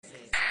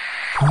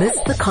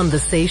Missed the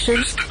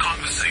conversation?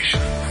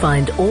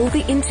 Find all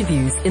the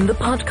interviews in the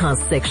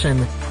podcast section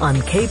on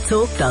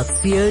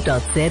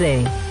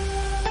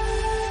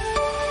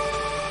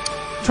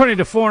capetalk.co.za. 20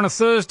 to 4 on a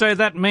Thursday,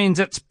 that means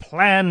it's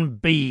Plan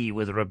B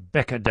with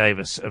Rebecca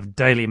Davis of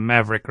Daily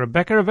Maverick.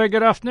 Rebecca, a very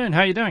good afternoon.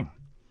 How are you doing?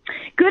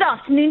 Good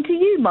afternoon to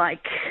you,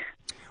 Mike.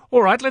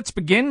 All right, let's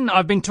begin.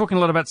 I've been talking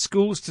a lot about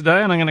schools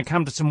today, and I'm going to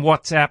come to some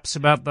WhatsApps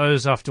about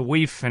those after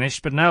we've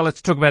finished. But now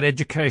let's talk about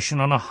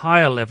education on a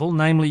higher level,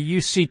 namely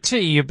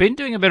UCT. You've been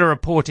doing a bit of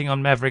reporting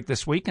on Maverick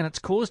this week, and it's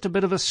caused a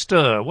bit of a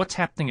stir. What's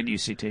happening at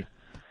UCT?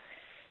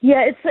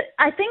 Yeah,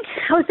 I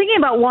was thinking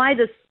about why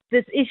this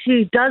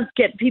issue does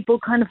get people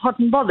kind of hot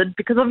and bothered,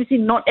 because obviously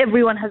not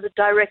everyone has a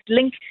direct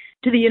link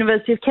to the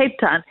University of Cape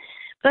Town.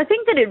 But I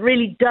think that it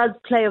really does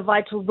play a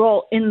vital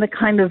role in the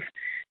kind of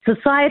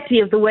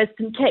society of the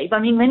Western Cape. I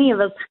mean, many of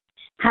us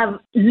have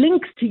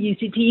links to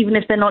UCT, even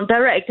if they're not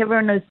direct.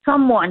 Everyone knows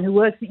someone who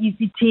works at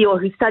UCT or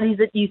who studies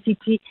at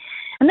UCT.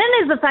 And then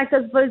there's the fact,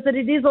 I suppose, that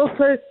it is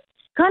also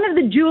kind of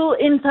the jewel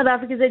in South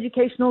Africa's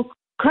educational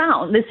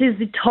crown. This is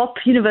the top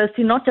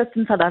university, not just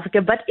in South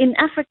Africa, but in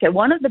Africa,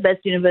 one of the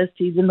best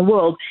universities in the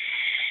world.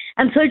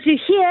 And so to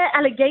hear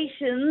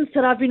allegations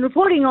that I've been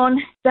reporting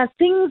on that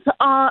things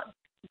are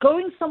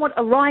going somewhat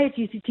awry at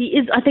UCT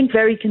is, I think,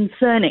 very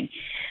concerning.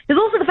 There's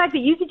also the fact that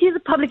UCT is a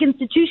public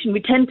institution. We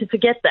tend to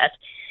forget that.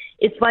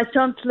 Its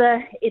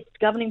vice-chancellor, its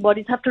governing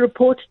bodies have to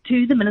report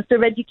to the Minister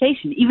of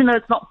Education. Even though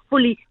it's not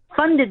fully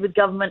funded with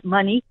government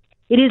money,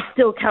 it is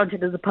still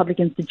counted as a public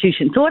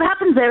institution. So what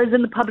happens there is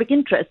in the public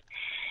interest.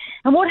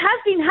 And what has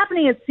been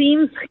happening, it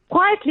seems,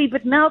 quietly,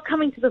 but now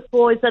coming to the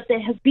fore, is that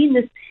there has been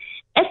this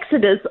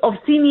exodus of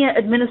senior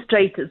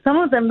administrators, some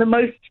of them the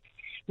most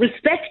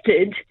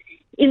respected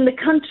in the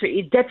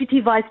country,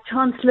 deputy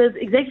vice-chancellors,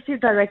 executive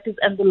directors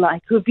and the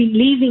like, who have been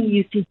leaving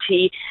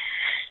UCT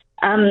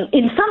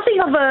in something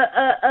of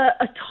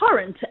a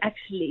torrent,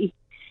 actually.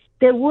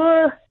 There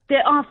are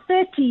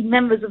 30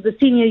 members of the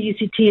senior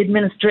UCT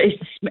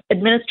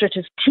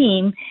administrative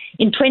team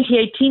in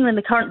 2018 when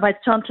the current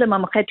vice-chancellor,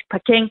 Mamokgethi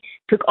Phakeng,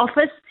 took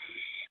office.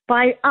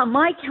 By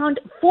my count,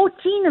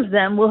 14 of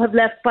them will have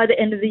left by the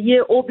end of the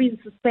year, or been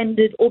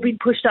suspended, or been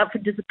pushed out for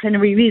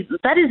disciplinary reasons.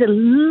 That is a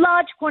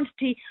large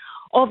quantity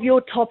of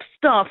your top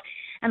staff.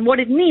 And what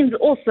it means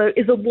also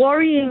is a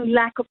worrying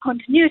lack of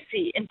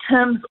continuity in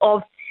terms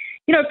of,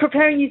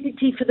 preparing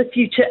UCT for the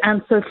future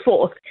and so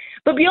forth.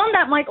 But beyond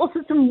that, Mike,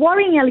 also some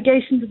worrying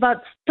allegations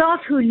about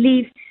staff who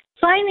leave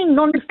signing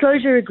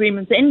non-disclosure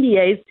agreements,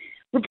 NDAs,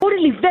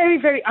 reportedly very,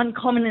 very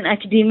uncommon in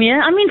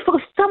academia. I mean,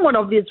 for somewhat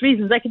obvious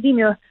reasons.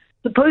 Academia is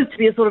supposed to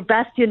be a sort of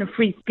bastion of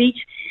free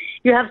speech.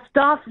 You have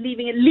staff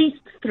leaving, at least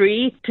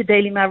 3, to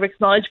Daily Maverick's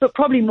knowledge, but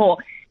probably more,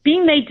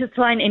 being made to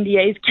sign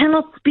NDAs,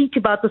 cannot speak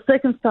about the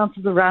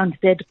circumstances around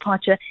their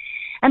departure,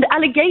 and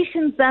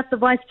allegations that the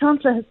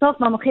Vice-Chancellor herself,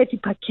 Mamokgethi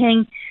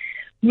Phakeng,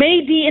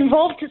 may be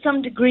involved to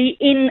some degree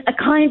in a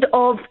kind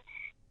of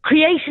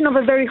creation of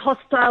a very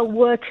hostile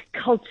work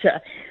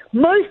culture.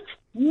 Most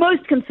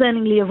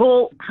concerningly of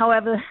all,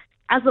 however,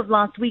 as of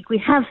last week, we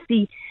have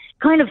the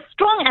kind of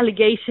strong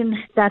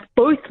allegation that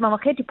both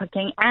Mamokgethi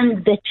Phakeng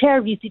and the chair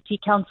of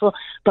UCT Council,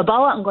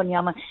 Babawa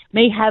Ngonyama,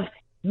 may have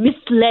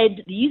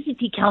misled the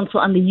UCT Council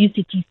and the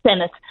UCT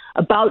Senate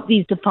about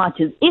these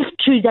departures. If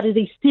true, that is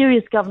a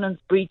serious governance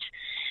breach.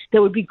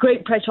 There would be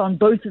great pressure on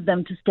both of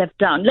them to step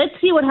down. Let's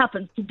see what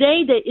happens.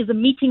 Today there is a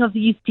meeting of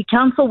the UCT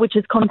Council, which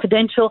is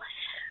confidential,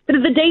 but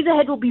the days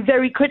ahead will be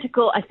very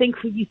critical, I think,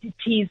 for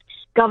UCT's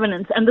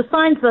governance. And the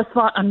signs thus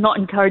far are not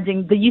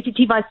encouraging. The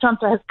UCT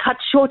Vice-Chancellor has cut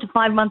short a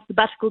 5-month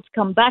sabbatical to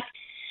come back,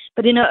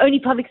 but in her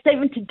only public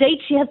statement to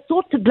date, she has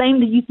sought to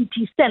blame the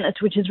UCT Senate,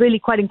 which is really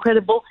quite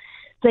incredible,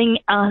 saying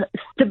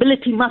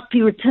stability must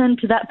be returned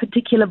to that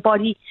particular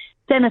body.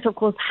 Senate, of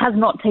course, has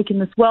not taken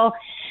this well.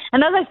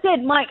 And as I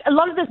said, Mike, a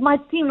lot of this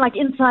might seem like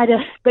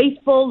insider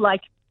baseball,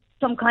 like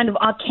some kind of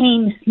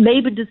arcane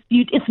labor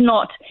dispute. It's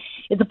not.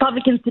 It's a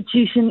public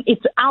institution.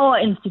 It's our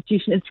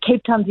institution. It's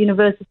Cape Town's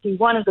university,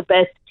 one of the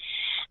best.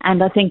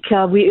 And I think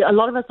a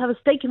lot of us have a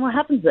stake in what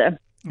happens there.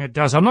 It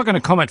does. I'm not going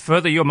to comment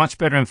further. You're much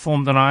better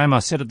informed than I am. I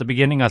said at the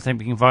beginning, I think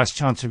being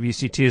Vice-Chancellor of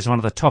UCT is one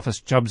of the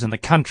toughest jobs in the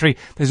country.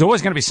 There's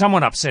always going to be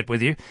someone upset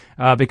with you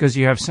because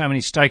you have so many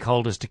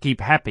stakeholders to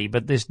keep happy.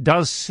 But this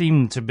does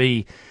seem to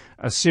be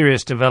a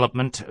serious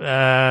development,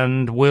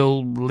 and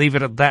we'll leave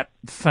it at that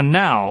for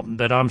now,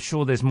 but I'm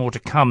sure there's more to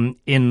come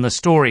in the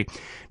story.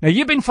 Now,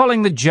 you've been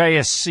following the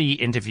JSC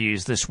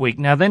interviews this week.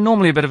 Now, they're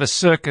normally a bit of a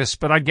circus,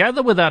 but I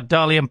gather without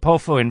Dali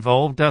Mpofu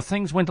involved,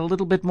 things went a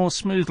little bit more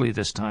smoothly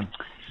this time.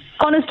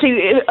 Honestly,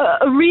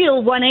 a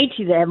real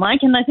 180 there,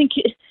 Mike. And I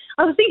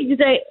was thinking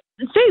today,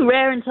 it's very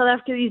rare in South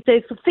Africa these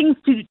days for things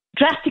to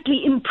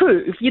drastically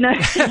improve,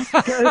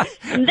 go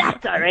in that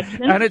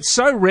direction. And it's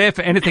so rare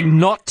for anything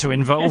not to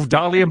involve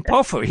Dali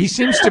Mpofu. He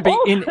seems to be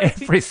in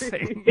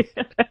everything.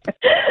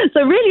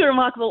 So really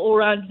remarkable all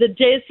around. The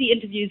JSC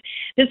interviews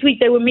this week,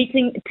 they were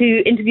meeting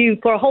to interview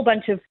for a whole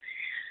bunch of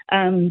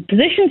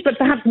positions, but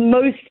perhaps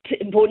most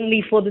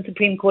importantly for the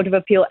Supreme Court of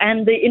Appeal.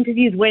 And the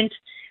interviews went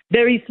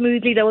very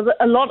smoothly. There was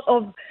a lot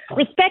of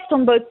respect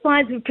on both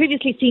sides. We've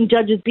previously seen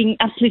judges being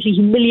absolutely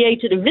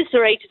humiliated,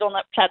 eviscerated on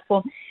that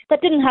platform.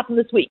 That didn't happen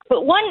this week.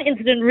 But one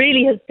incident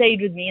really has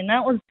stayed with me, and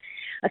that was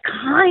a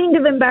kind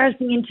of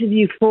embarrassing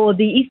interview for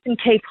the Eastern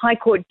Cape High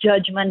Court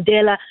Judge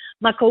Mandela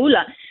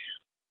Makaula,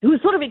 who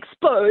was sort of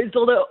exposed,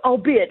 although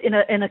albeit in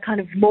a kind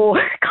of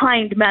more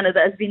kind manner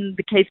that has been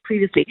the case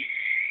previously.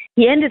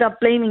 He ended up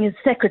blaming his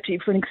secretary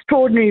for an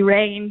extraordinary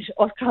range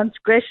of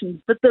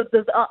transgressions. But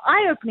the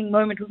eye-opening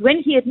moment was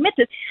when he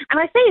admitted, and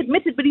I say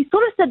admitted, but he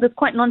sort of said this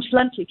quite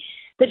nonchalantly,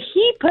 that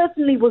he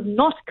personally was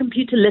not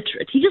computer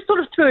literate. He just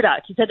sort of threw it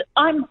out. He said,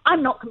 I'm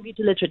not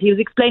computer literate. He was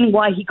explaining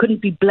why he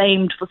couldn't be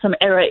blamed for some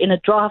error in a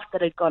draft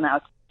that had gone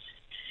out.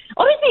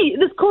 Obviously,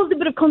 this caused a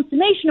bit of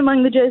consternation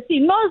among the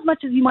JSE, not as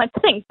much as you might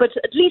think, but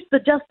at least the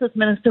Justice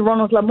Minister,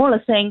 Ronald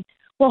Lamola, saying,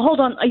 well,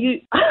 hold on, are you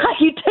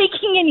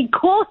taking any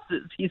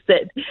courses, he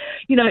said,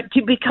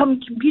 to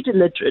become computer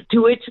literate, to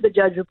which the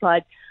judge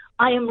replied,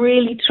 I am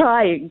really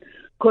trying,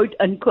 quote,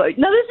 unquote.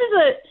 Now, this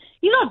is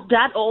you're not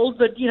that old,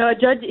 but, a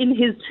judge in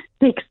his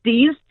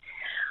 60s.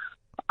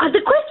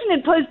 The question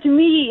it posed to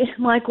me,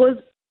 Mike, was,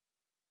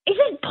 is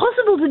it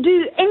possible to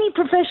do any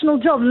professional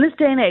job in this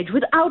day and age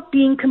without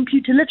being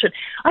computer literate?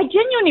 I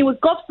genuinely was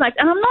gobsmacked,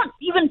 and I'm not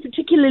even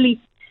particularly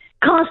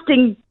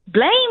casting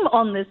blame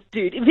on this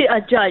dude,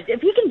 a judge.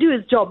 If he can do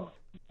his job,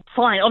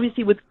 fine,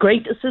 obviously with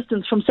great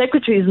assistance from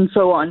secretaries and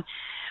so on.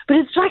 But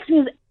it strikes me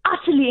as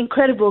utterly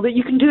incredible that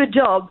you can do a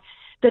job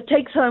that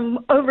takes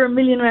home over R1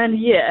 million a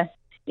year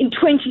in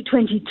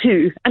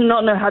 2022 and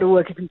not know how to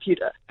work a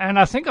computer. And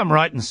I think I'm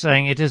right in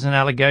saying it is an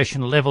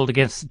allegation levelled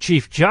against the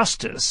Chief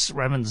Justice,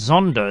 Raymond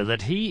Zondo,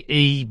 that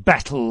he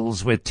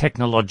battles with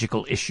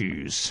technological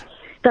issues.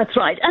 That's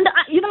right. And,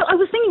 I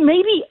was thinking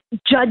maybe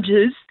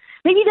judges,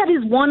 maybe that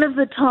is one of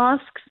the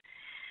tasks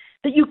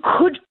that you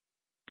could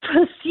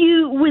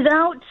pursue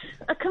without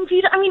a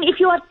computer. I mean, if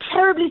you are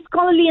terribly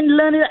scholarly and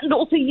learned and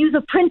also use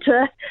a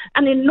printer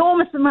an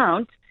enormous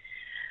amount,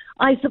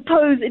 I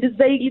suppose it is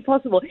vaguely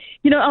possible.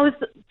 I was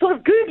sort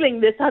of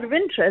Googling this out of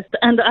interest,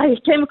 and I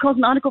came across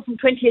an article from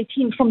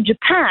 2018 from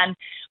Japan,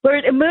 where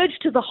it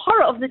emerged to the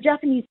horror of the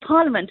Japanese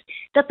parliament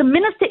that the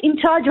minister in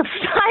charge of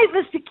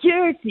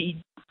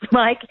cybersecurity,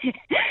 Mike,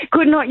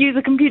 could not use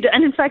a computer,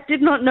 and in fact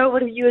did not know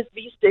what a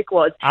USB stick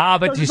was.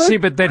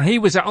 But then he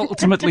was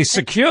ultimately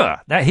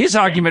secure. That his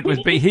argument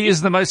would be he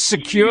is the most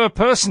secure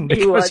person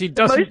because he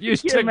doesn't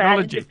use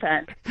technology.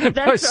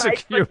 That's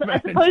right. But I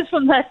suppose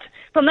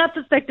from that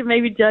perspective,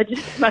 maybe Judge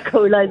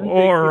Makaula is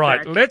all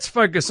right, let's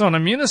focus on a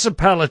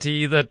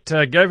municipality that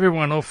gave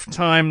everyone off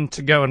time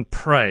to go and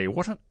pray.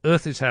 What on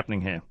earth is happening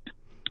here?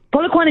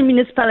 Polokwane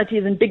municipality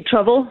is in big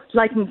trouble.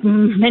 Like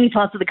many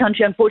parts of the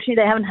country, unfortunately,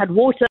 they haven't had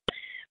water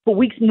for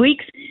weeks and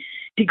weeks,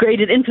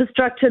 degraded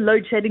infrastructure,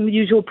 load shedding, the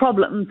usual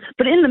problems.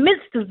 But in the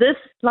midst of this,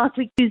 last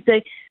week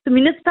Tuesday, the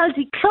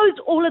municipality closed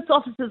all its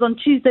offices on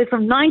Tuesday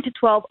from 9 to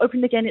 12,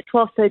 opened again at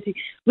 12:30,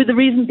 with the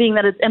reason being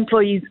that its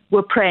employees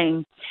were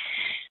praying.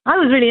 I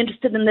was really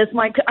interested in this,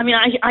 Mike. I mean,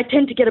 I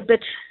tend to get a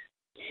bit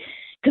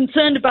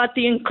concerned about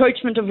the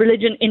encroachment of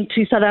religion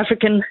into South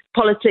African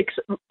politics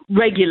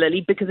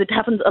regularly because it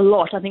happens a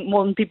lot, I think,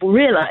 more than people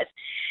realize.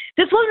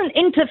 This was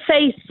an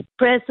interfaith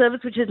prayer service,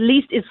 which at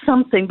least is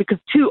something, because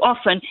too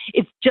often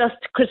it's just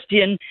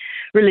Christian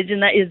religion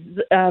that is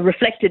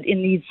reflected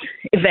in these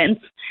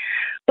events.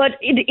 But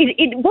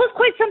it was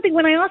quite something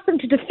when I asked them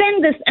to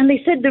defend this, and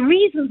they said the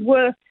reasons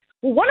were,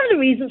 well, one of the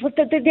reasons was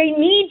that they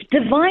need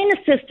divine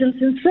assistance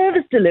in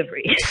service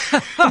delivery.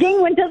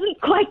 Again, one doesn't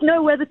quite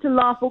know whether to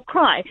laugh or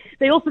cry.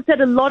 They also said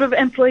a lot of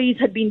employees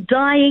had been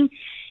dying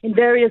in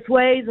various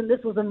ways, and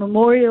this was a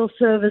memorial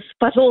service,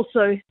 but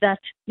also that,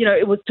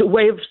 it was a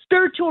way of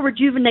spiritual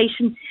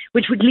rejuvenation,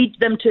 which would lead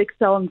them to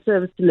excel in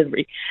service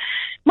delivery.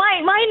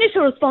 My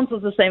initial response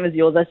was the same as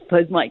yours, I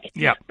suppose, Mike.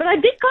 Yeah. But I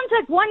did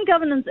contact one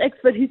governance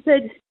expert who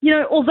said,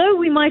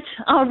 although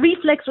our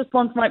reflex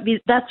response might be,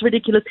 that's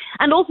ridiculous,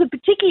 and also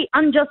particularly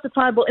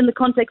unjustifiable in the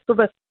context of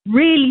a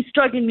really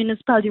struggling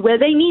municipality where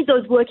they need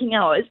those working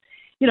hours.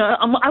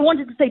 I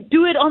wanted to say,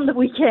 do it on the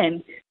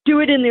weekend, do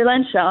it in the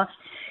lunch hour.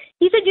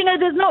 He said,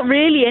 there's not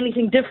really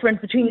anything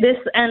different between this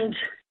and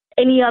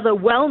any other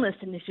wellness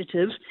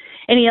initiative,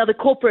 any other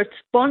corporate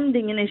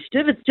bonding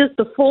initiative. It's just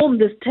the form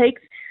this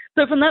takes.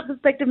 So from that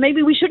perspective,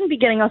 maybe we shouldn't be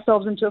getting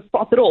ourselves into a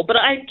spot at all. But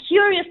I'm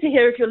curious to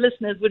hear if your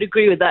listeners would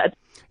agree with that.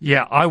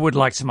 Yeah, I would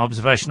like some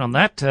observation on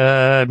that.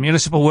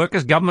 Municipal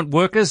workers, government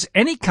workers,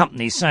 any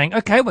company saying,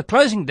 okay, we're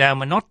closing down,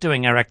 we're not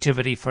doing our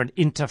activity for an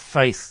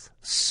interfaith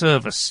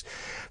service.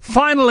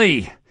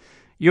 Finally,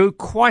 you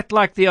quite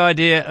like the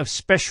idea of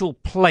special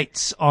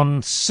plates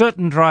on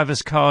certain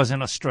drivers' cars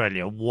in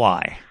Australia.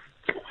 Why?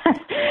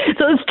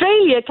 So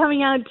Australia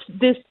coming out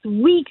this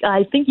week,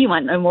 I think you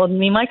might know more than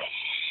me, Mike.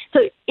 So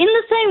in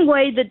the same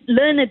way that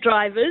learner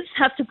drivers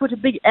have to put a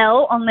big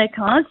L on their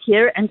cars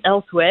here and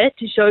elsewhere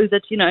to show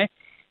that,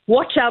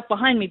 watch out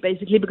behind me,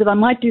 basically, because I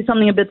might do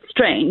something a bit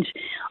strange,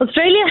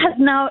 Australia has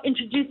now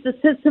introduced a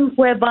system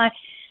whereby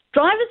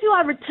drivers who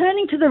are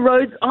returning to the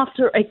roads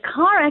after a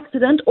car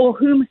accident or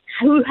who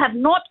have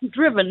not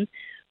driven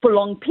for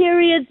long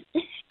periods,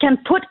 can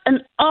put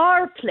an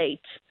R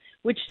plate,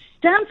 which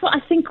stands for, I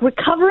think,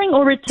 recovering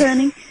or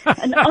returning,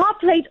 an R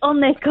plate on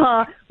their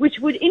car, which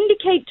would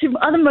indicate to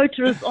other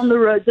motorists on the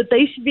road that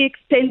they should be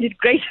extended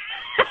greater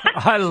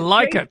I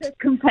like it.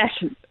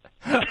 compassion.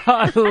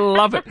 I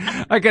love it.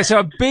 Okay, so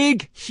a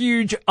big,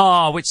 huge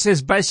R, which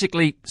says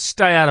basically,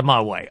 stay out of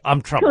my way.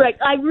 I'm trouble.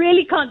 Correct. I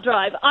really can't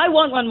drive. I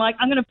want one, Mike.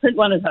 I'm going to print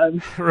one at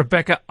home.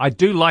 Rebecca, I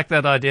do like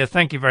that idea.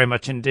 Thank you very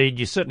much indeed.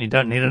 You certainly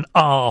don't need an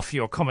R for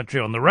your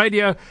commentary on the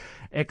radio.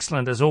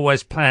 Excellent. As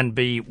always, Plan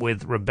B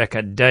with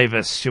Rebecca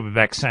Davis. She'll be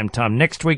back same time next week.